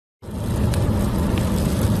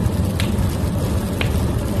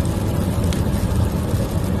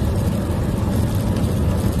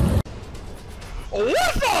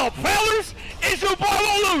up, fellas? It's your boy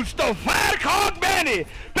Walooosh, the Fat Cock Bandit,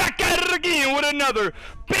 back at it again with another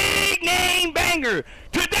big name banger.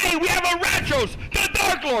 Today we have Eratros, the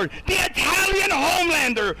Dark Lord, the Italian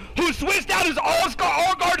Homelander, who switched out his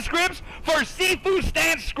all-guard scripts for seafood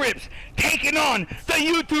stance scripts, taking on the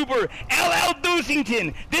YouTuber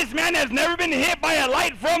LLDeuce. This man has never been hit by a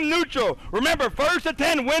light from neutral. Remember, first to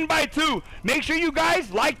 10, win by 2. Make sure you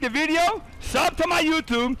guys like the video, sub to my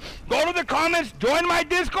YouTube, go to the comments, join my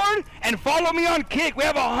Discord, and follow me on Kick. We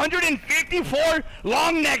have 154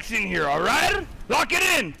 long necks in here, alright? Lock it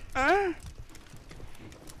in.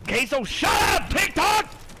 Okay, so shut up, TikTok!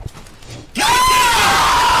 God!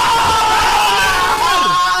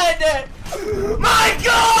 My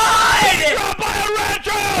God! Drop by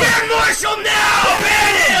Eratros! Ban Marshall now!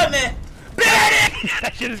 Ban him! Ban him!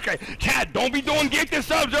 That shit is great. Chad, don't be doing gifted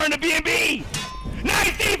subs during the B&B.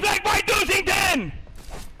 Nice deflect by Deucington!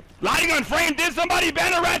 Lighting on frame, did somebody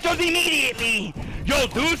ban Eratros immediately? Yo,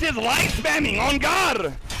 Deuce is light spamming, on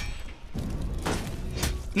God!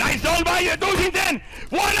 Nice zone by you, Deucington!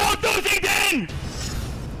 1-0 Deucington!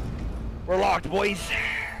 We're locked, boys.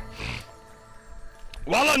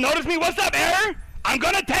 Wallow, notice me. What's up, Error? I'm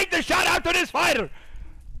gonna take the shot after this fighter.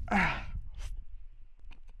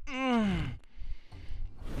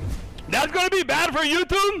 That's gonna be bad for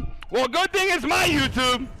YouTube? Well, good thing it's my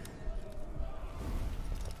YouTube.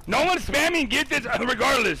 No one's spamming get this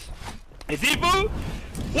regardless. Is he fool?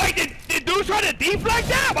 Wait, did Deuce try to deflect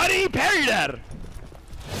that? Why didn't he parry that?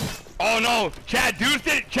 Oh no, Chad Deuce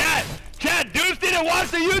didn't watch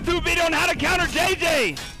the YouTube video on how to counter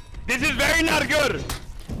JJ. This is very not good.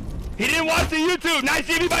 He didn't watch the YouTube. Nice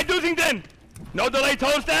TV by Deucington. No delay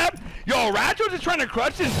toe stab. Yo, Eratros is trying to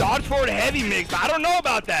crush this dodge forward heavy mix. I don't know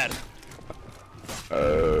about that.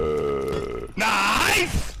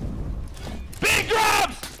 Nice. Big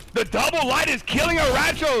drops. The double light is killing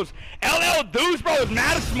Eratros. LLDeuce, bro, is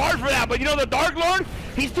mad smart for that. But you know the Dark Lord?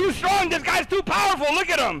 He's too strong. This guy's too powerful. Look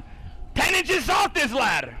at him. 10 inches off this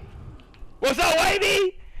lad. What's up,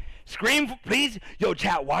 wavy? Scream, please. Yo,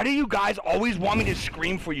 chat, why do you guys always want me to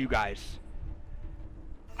scream for you guys?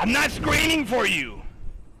 I'm not screaming for you.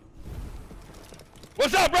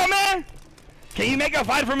 What's up, bro, man? Can you make a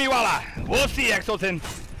fight for me, Walla? We'll see, Exulton.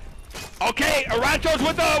 Okay, Eratros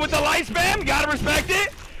with the light spam. Gotta respect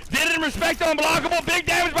it. Didn't respect the unblockable. Big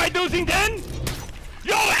damage by Deucington.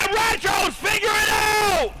 Yo, Eratros, figure it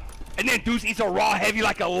out! And then Deuce eats a raw heavy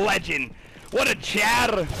like a legend. What a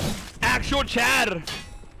Chad. Actual Chad.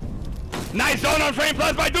 Nice zone on frame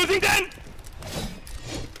plus by Deucington.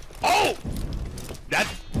 Oh! That's...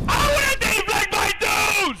 Oh, what a deflect by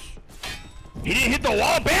Deuce! He didn't hit the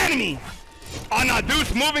wall banning me. Oh, no,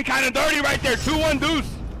 Deuce moving kind of dirty right there. 2-1 Deuce.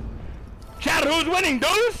 Chad, who's winning?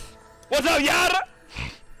 Deuce? What's up, Yada?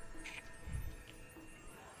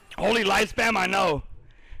 Holy light spam, I know.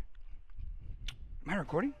 Am I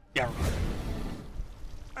recording? Yeah,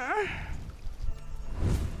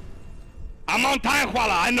 I'm on time,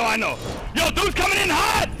 Kuala. I know. Yo, Deuce coming in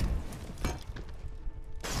hot.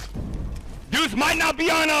 Deuce might not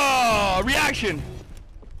be on reaction.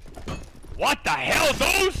 What the hell,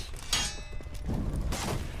 Deuce?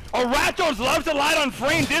 Eratros loves to light on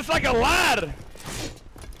frame this like a lad.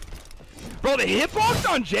 Bro, the hitbox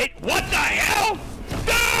on Jade. What the hell?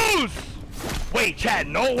 Deuce! Wait, Chad,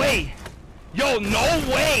 no way. Yo, no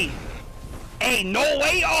way. Hey, no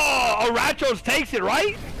way. Oh, Eratros takes it,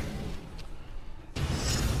 right?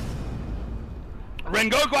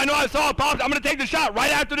 Rengoku, I know I saw it pop. I'm going to take the shot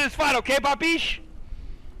right after this fight, okay, Papish?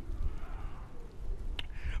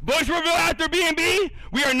 Bush review after B&B.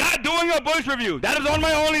 We are not doing a Bush review. That is on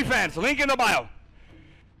my OnlyFans. Link in the bio.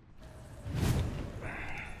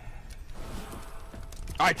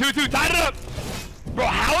 All right, 2-2. Tied it up. Bro,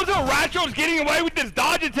 how is Eratros getting away with this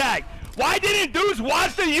dodge attack? Why didn't Deuce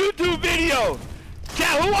watch the YouTube video?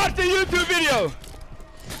 Chat, who watched the YouTube video?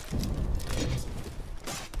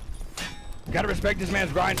 Gotta respect this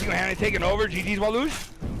man's grind. Single-handedly taking over. GG's Walooosh.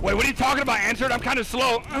 Wait, what are you talking about? Answered. I'm kind of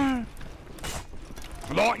slow.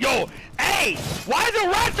 Yo, hey, why is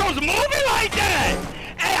Eratros moving like that?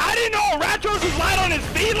 Hey, I didn't know Eratros was light on his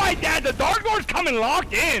feet like that. The Dark Lord's coming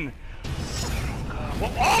locked in.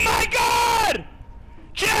 Oh my God!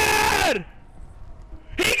 Chad!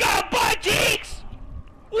 He got butt cheeks!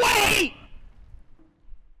 Wait!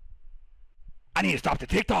 I need to stop the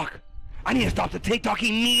TikTok. I need to stop the TikTok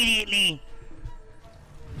immediately.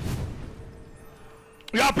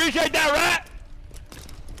 Y'all appreciate that, rat?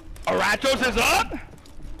 Eratros is up?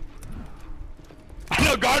 I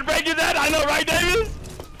know guard break is that. I know, right, Davis?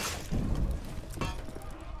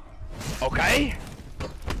 Okay.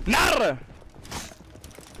 Nada.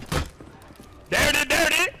 There it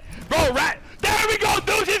is. Bro, there we go.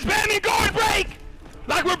 Deuce is spamming guard break.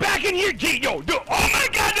 Like we're back in here. Yo, dude. Oh my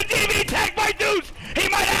God, the TV tag by Deuce. He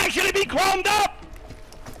might actually be chromed up.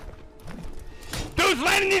 Deuce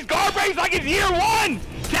landing these guard breaks like it's year one.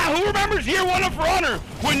 Now, who remembers year one of For Honor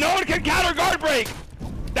when no one can counter guard break?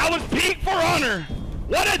 That was peak For Honor.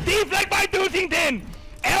 What a deflect by Deucington.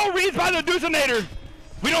 L reads by the Deuceinator.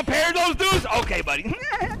 We don't pair those dudes? Okay, buddy.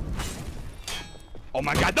 Oh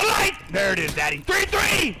my God, the light! There it is, daddy.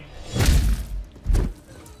 3-3!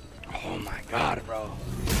 Oh my God, bro.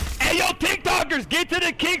 Hey, yo, TikTokers, get to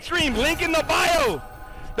the kick stream. Link in the bio.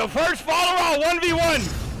 The first follower on 1v1.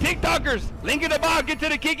 TikTokers, link in the bio. Get to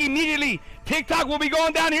the kick immediately. TikTok will be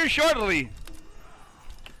going down here shortly.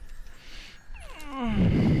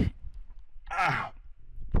 Oh,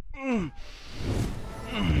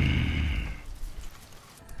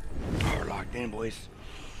 we're locked in, boys.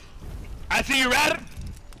 I see you, Rat.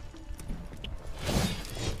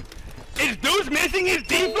 Is Deuce missing his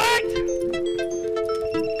deflect?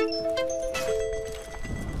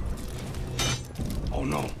 Oh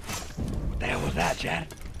no. What the hell was that,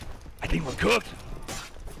 Chad? I think we're cooked.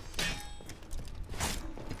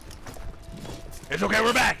 It's okay,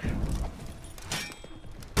 we're back.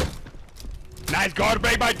 Nice guard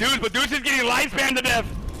break by Deuce, but Deuce is getting light spammed to death.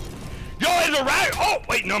 Yo, is a rat. Oh,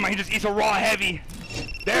 wait, no, man, he just eats a raw heavy.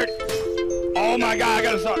 There. Oh my God, I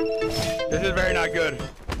gotta stop. This is very not good.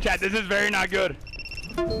 Chat, this is very not good.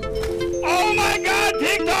 Oh my God,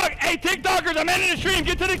 TikTok. Hey, TikTokers, I'm ending the stream.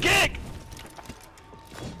 Get to the kick.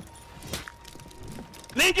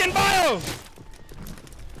 Link in bio.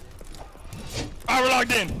 Alright, we're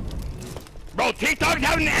logged in. Bro, TikTok's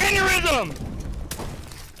having an aneurysm.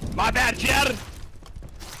 My bad, Chad.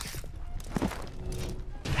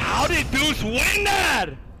 How did Deuce win that?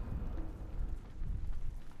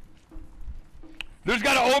 Deuce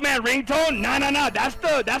got an old man ringtone? Nah. That's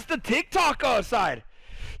the TikTok side.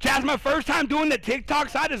 Chad's my first time doing the TikTok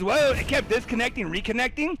side as well. It kept disconnecting,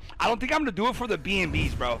 reconnecting. I don't think I'm gonna do it for the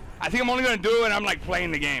B&Bs, bro. I think I'm only gonna do it when I'm like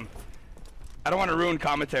playing the game. I don't want to ruin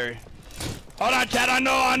commentary. Hold on, Chad. I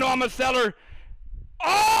know I'm a seller.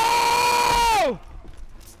 Oh!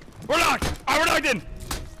 We're locked. All right, we're locked in.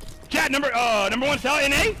 Chad, number one seller,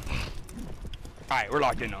 NA? All right, we're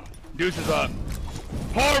locked in now. Deuce is up.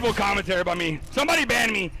 Horrible commentary by me. Somebody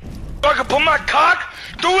ban me. I could put my cock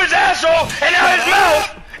through his asshole and out his mouth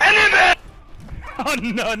and then ban. Oh,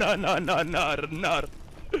 no.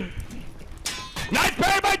 Nice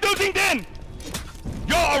parry by Deucington.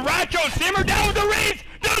 Yo, Eratros, simmer down with the reads.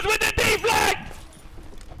 Deuce with the deflect.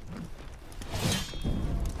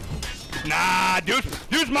 Nah,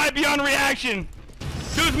 Deuce might be on reaction.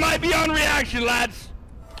 Deuce might be on reaction, lads.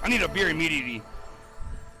 I need a beer immediately.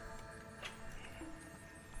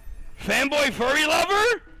 Fanboy furry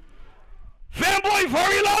lover? Fanboy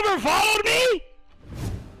furry lover followed me?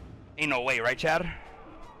 Ain't no way, right, Chad?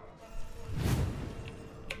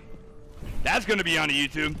 That's gonna be on the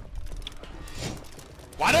YouTube.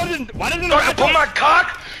 Why doesn't I could put my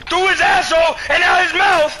cock through his asshole and out his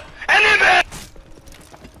mouth and then ban.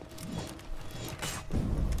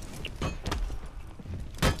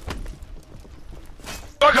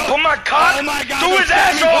 I could put my cock through his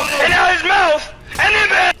asshole and out his mouth and then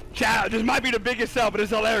ban. Chad, this might be the biggest sell, but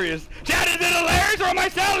it's hilarious. Chad, is it hilarious or am I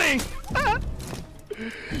selling?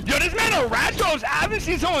 Yo, this man Eratros, I haven't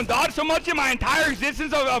seen someone dodge so much in my entire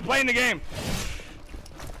existence of playing the game.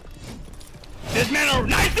 This man,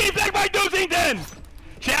 nice deflect by Deucington.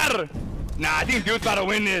 Chad, nah, I think Deuce about to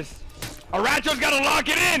win this. Eratros gotta lock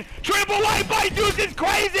it in. Triple white by Deuce is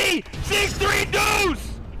crazy. 6-3 Deuce.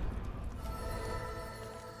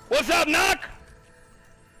 What's up, Knock?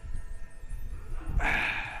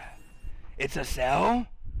 It's a sell?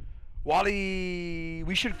 Wally,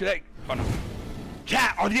 we should collect. Oh no.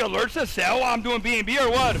 Chat, are the alerts a sell while I'm doing B&B or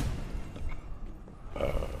what?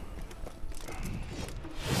 Alright,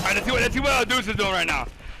 let's see what Deuce is doing right now.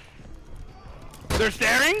 They're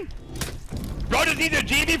staring? Bro just needs a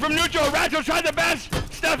GB from neutral. Eratros tried the best.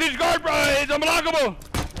 Stuff his guard, bro. It's unblockable.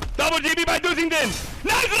 Double GB by Deucington.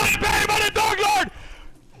 Nice light parry by the Dark Lord.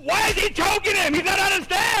 Why is he choking him? He's not out of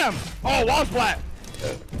stam. Oh, wall splat.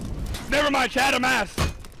 Never mind, Chad, I'm ass.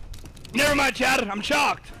 Never mind, Chad, I'm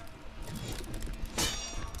shocked.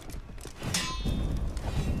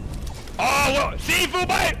 Oh, well, Sifu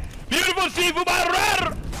by, beautiful Sifu by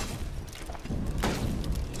Red.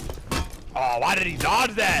 Oh, why did he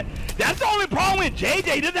dodge that? That's the only problem with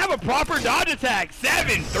JJ. He doesn't have a proper dodge attack.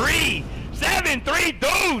 7-3. 7-3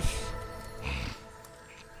 Deuce.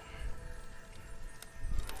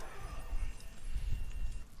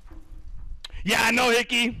 Yeah, I know,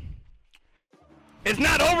 Hickey. It's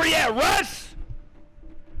not over yet, Russ.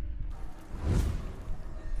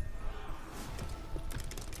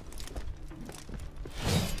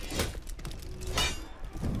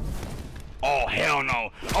 Oh, hell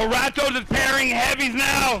no. Eratros is pairing heavies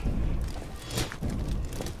now.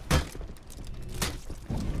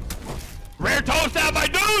 Rare toast out by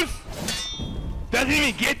Deuce. Doesn't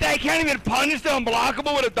even get that. Can't even punish the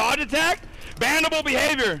unblockable with a dodge attack. Bannable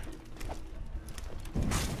behavior.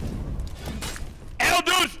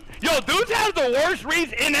 LLDeuce. Yo, Deuce has the worst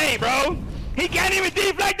reads in A, bro. He can't even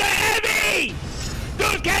deflect the heavy.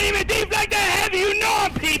 Deuce can't even deflect the heavy. You know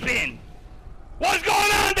I'm peeping. What's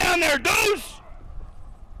going on down there, Deuce?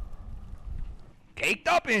 Caked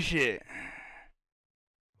up and shit.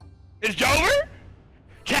 It's Jover?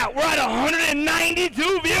 Chat, we're at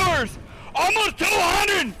 192 viewers. Almost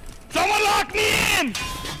 200. Someone lock me in.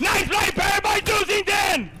 Nice light pair by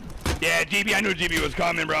Deucington. Yeah, GB, I knew GB was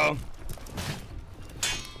coming, bro.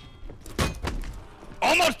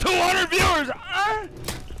 Almost 200 viewers.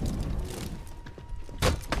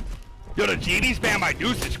 Yo, the GB spam by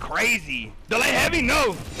Deuce is crazy. Delay heavy?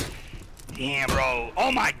 No. Damn, bro.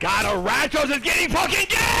 Oh my god, Eratros is getting fucking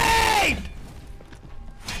game!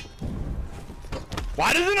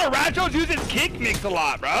 Why doesn't Eratros use his kick mix a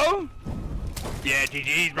lot, bro? Yeah,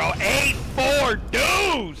 GG's, bro. 8-4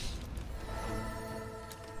 Deuce!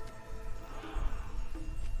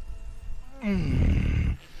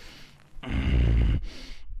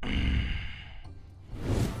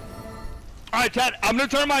 Alright, chat, I'm gonna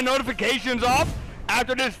turn my notifications off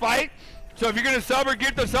after this fight. So if you're gonna sub or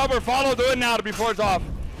get the sub or follow, do it now before it's off.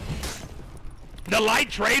 The light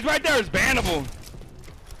trades right there is bannable.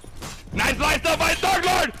 Nice light stuff by Dark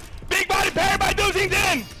Lord! Big body parry by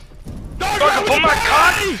Deucington! Dark Lord put my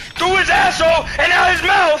cock through his asshole and out his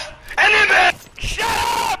mouth, and then back. Shut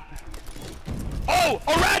up! Oh,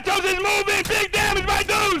 Eratros is moving! Big damage by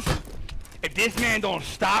Deuce! If this man don't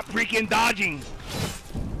stop freaking dodging.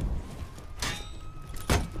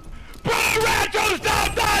 Bro, Eratros,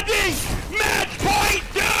 stop dodging! Match point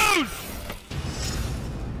Deuce!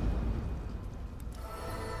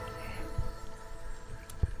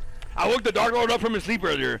 I woke the Dark Lord up from his sleep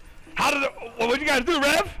earlier. How did it, what'd you guys do,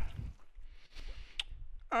 Rev?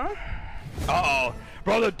 Uh-oh.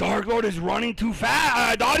 Bro, the Dark Lord is running too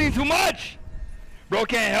fast, dodging too much. Bro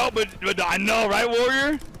can't help but I know, right,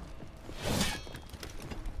 Warrior?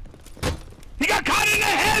 He got caught in the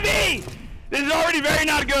heavy! This is already very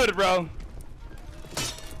not good, bro.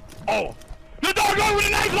 Oh. The Dark Lord with a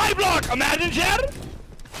nice light block! Imagine, chat.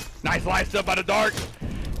 Nice light stuff by the Dark.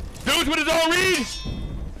 Deuce with his own read.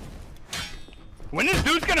 When is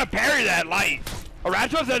Deuce gonna parry that light?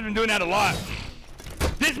 Eratros has been doing that a lot.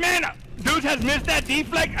 This man, Deuce has missed that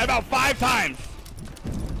deflect about 5 times.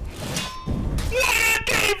 What a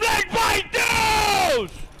deflect by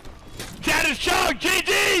Deuce! Chat is chugged,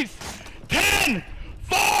 GG's!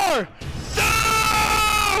 10-4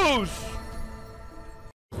 Deuce!